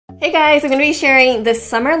Hey guys, I'm going to be sharing this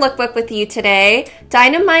summer lookbook with you today.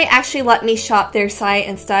 Dynamite actually let me shop their site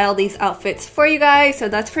and style these outfits for you guys, so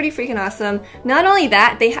that's pretty freaking awesome. Not only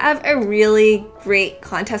that, they have a really great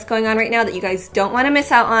contest going on right now that you guys don't want to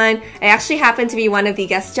miss out on. I actually happen to be one of the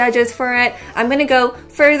guest judges for it. I'm going to go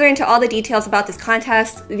further into all the details about this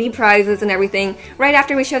contest, the prizes and everything right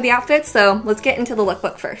after we show the outfits, so let's get into the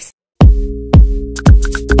lookbook first.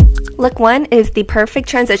 Look 1 is the perfect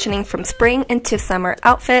transitioning from spring into summer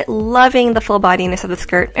outfit, loving the full bodiness of the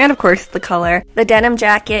skirt and of course the color. The denim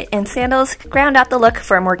jacket and sandals ground out the look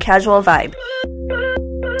for a more casual vibe.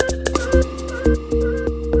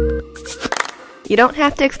 You don't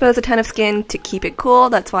have to expose a ton of skin to keep it cool,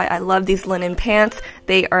 that's why I love these linen pants.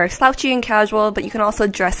 They are slouchy and casual, but you can also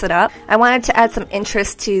dress it up. I wanted to add some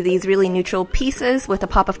interest to these really neutral pieces with a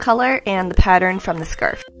pop of color and the pattern from the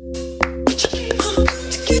scarf.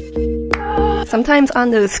 Sometimes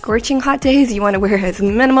on those scorching hot days, you want to wear as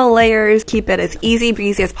minimal layers, keep it as easy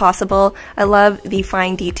breezy as possible. I love the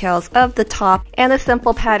fine details of the top and the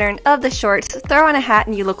simple pattern of the shorts. Throw on a hat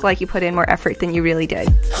and you look like you put in more effort than you really did.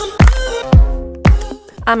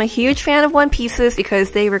 I'm a huge fan of one pieces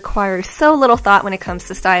because they require so little thought when it comes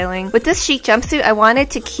to styling. With this chic jumpsuit, I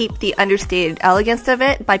wanted to keep the understated elegance of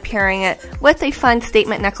it by pairing it with a fun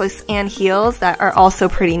statement necklace and heels that are also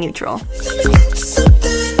pretty neutral.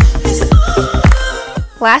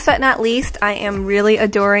 Last but not least, I am really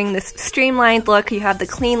adoring this streamlined look. You have the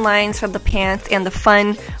clean lines from the pants and the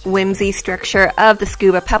fun, whimsy structure of the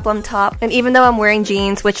Scuba Peplum top. And even though I'm wearing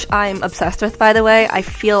jeans, which I'm obsessed with by the way, I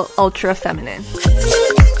feel ultra feminine.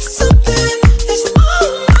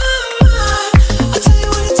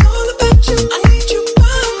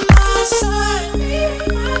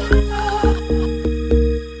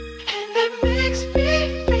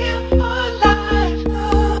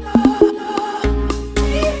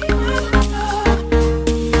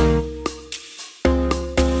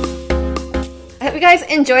 You guys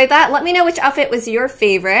enjoyed that. Let me know which outfit was your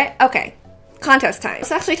favorite. Okay, contest time.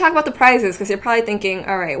 Let's actually talk about the prizes because you're probably thinking,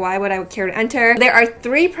 all right, why would I care to enter? There are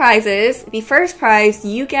 3 prizes. The first prize,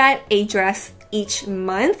 you get a dress each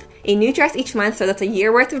month. A new dress each month, so that's a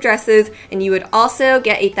year worth of dresses, and you would also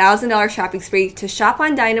get a $1,000 shopping spree to shop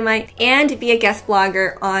on Dynamite and be a guest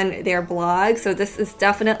blogger on their blog. So this is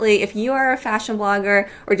definitely, if you are a fashion blogger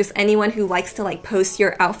or just anyone who likes to like post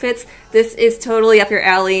your outfits, this is totally up your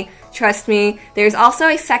alley. Trust me. There's also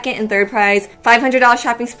a second and third prize, $500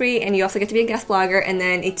 shopping spree, and you also get to be a guest blogger, and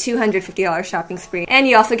then a $250 shopping spree, and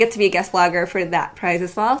you also get to be a guest blogger for that prize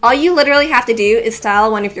as well. All you literally have to do is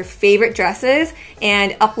style one of your favorite dresses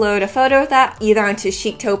and upload a photo of that either onto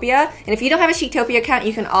Chictopia, and if you don't have a Chictopia account,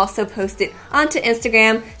 you can also post it onto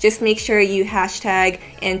Instagram. Just make sure you hashtag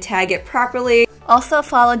and tag it properly. Also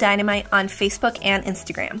follow Dynamite on Facebook and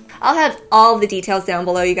Instagram. I'll have all of the details down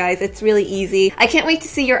below, you guys. It's really easy. I can't wait to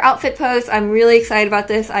see your outfit posts. I'm really excited about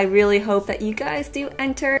this. I really hope that you guys do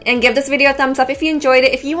enter. And give this video a thumbs up if you enjoyed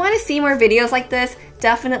it. If you want to see more videos like this,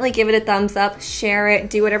 definitely give it a thumbs up, share it,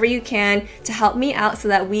 do whatever you can to help me out so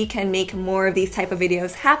that we can make more of these type of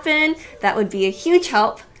videos happen. That would be a huge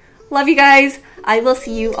help. Love you guys. I will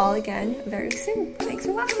see you all again very soon. Thanks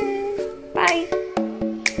for watching. Bye.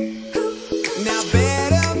 Now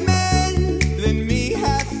better men than me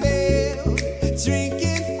have failed drinking.